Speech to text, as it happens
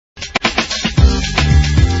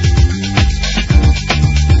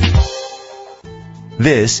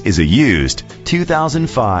This is a used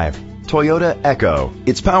 2005 Toyota Echo.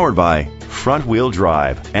 It's powered by front-wheel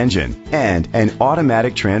drive engine and an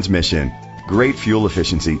automatic transmission. Great fuel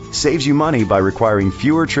efficiency saves you money by requiring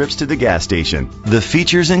fewer trips to the gas station. The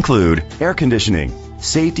features include air conditioning.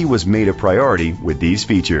 Safety was made a priority with these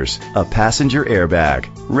features: a passenger airbag.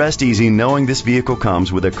 Rest easy knowing this vehicle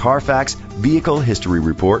comes with a Carfax Vehicle History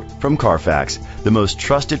Report from Carfax, the most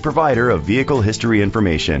trusted provider of vehicle history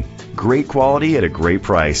information. Great quality at a great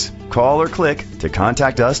price. Call or click to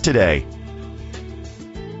contact us today.